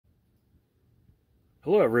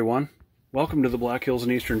Hello everyone, welcome to the Black Hills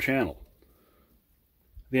and Eastern channel.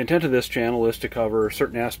 The intent of this channel is to cover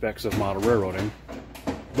certain aspects of model railroading,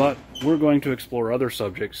 but we're going to explore other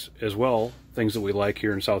subjects as well, things that we like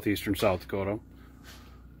here in southeastern South Dakota,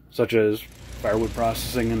 such as firewood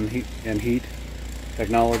processing and heat,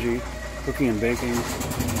 technology, cooking and baking,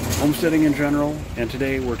 homesteading in general, and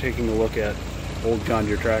today we're taking a look at old John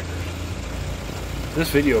Deere tractors. This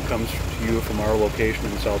video comes to you from our location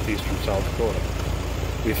in southeastern South Dakota.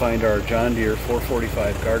 We find our John Deere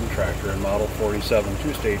 445 garden tractor and Model 47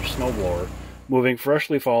 two-stage snowblower moving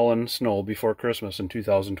freshly fallen snow before Christmas in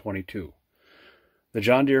 2022. The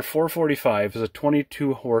John Deere 445 is a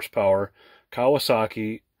 22 horsepower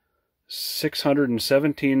Kawasaki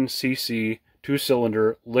 617cc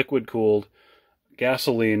two-cylinder liquid-cooled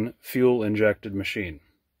gasoline fuel-injected machine.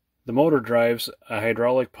 The motor drives a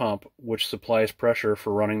hydraulic pump which supplies pressure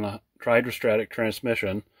for running the hydrostatic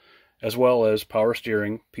transmission, as well as power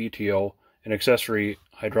steering, PTO, and accessory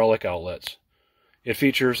hydraulic outlets. It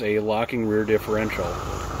features a locking rear differential.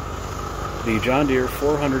 The John Deere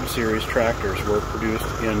 400 series tractors were produced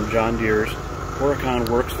in John Deere's Horicon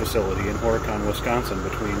Works facility in Horicon, Wisconsin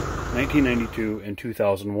between 1992 and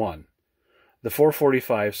 2001. The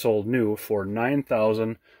 445 sold new for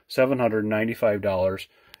 $9,795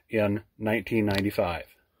 in 1995.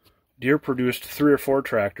 Deere produced 3 or 4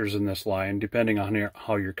 tractors in this line, depending on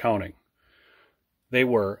how you're counting. They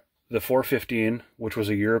were the 415, which was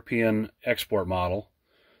a European export model,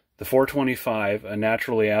 the 425, a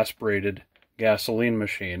naturally aspirated gasoline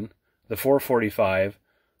machine, the 445,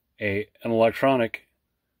 an electronic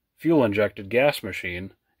fuel-injected gas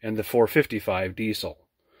machine, and the 455 diesel.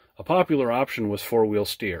 A popular option was 4-wheel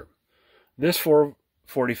steer. This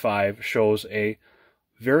 445 shows a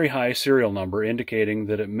very high serial number, indicating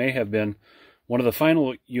that it may have been one of the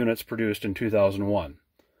final units produced in 2001.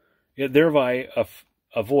 It thereby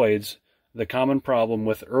avoids the common problem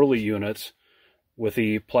with early units with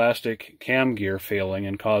the plastic cam gear failing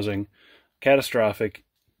and causing catastrophic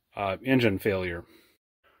engine failure.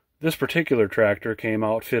 This particular tractor came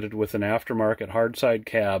outfitted with an aftermarket hardside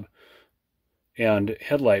cab and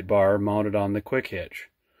headlight bar mounted on the quick hitch.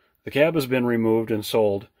 The cab has been removed and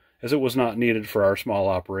sold as it was not needed for our small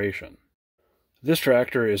operation. This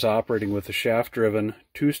tractor is operating with a shaft-driven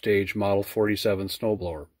 2-stage Model 47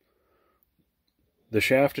 snowblower. The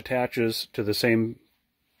shaft attaches to the same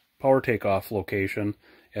power takeoff location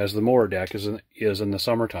as the mower deck is in the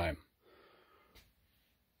summertime.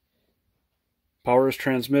 Power is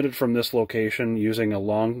transmitted from this location using a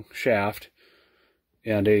long shaft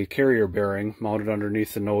and a carrier bearing mounted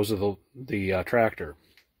underneath the nose of the tractor.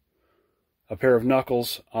 A pair of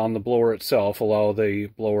knuckles on the blower itself allow the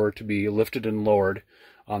blower to be lifted and lowered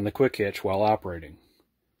on the quick hitch while operating.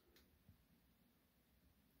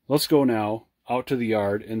 Let's go now out to the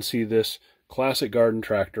yard and see this classic garden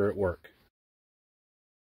tractor at work.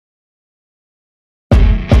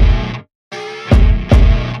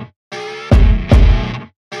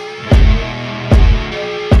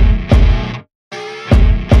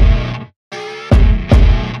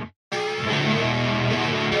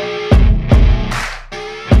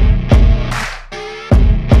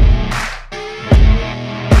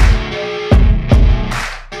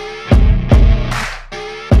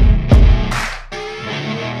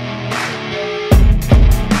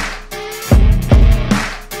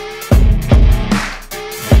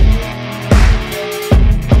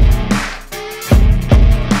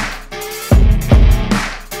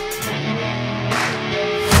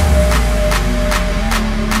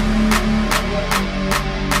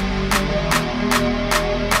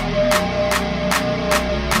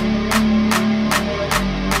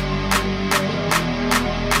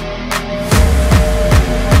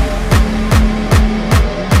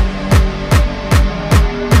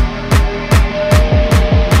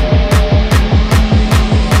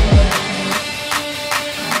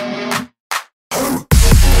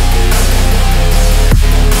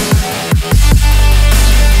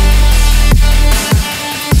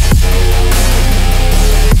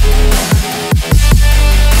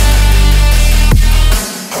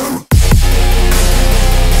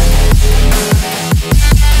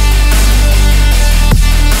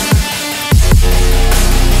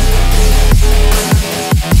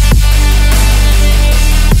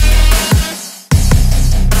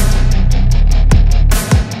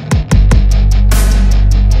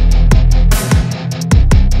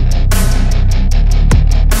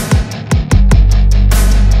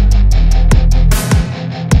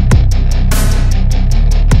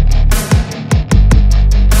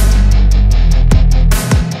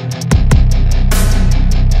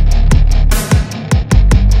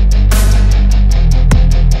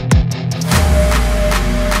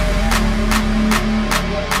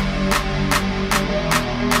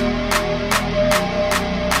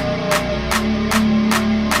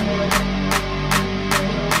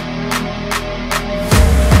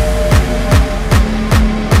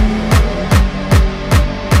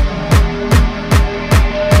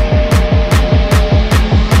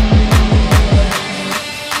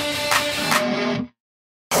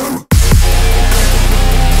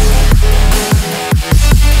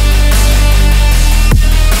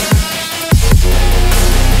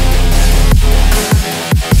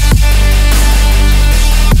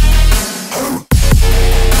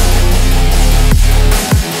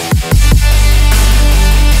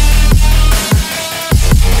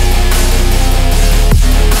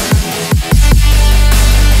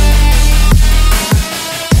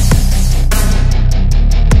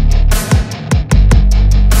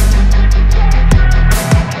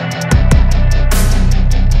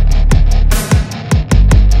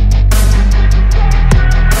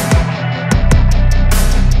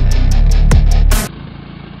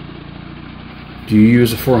 Do you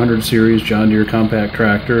use a 400 series John Deere compact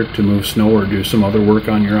tractor to move snow or do some other work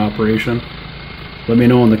on your operation? Let me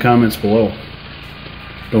know in the comments below.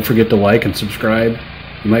 Don't forget to like and subscribe.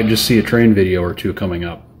 You might just see a train video or two coming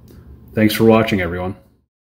up. Thanks for watching, everyone.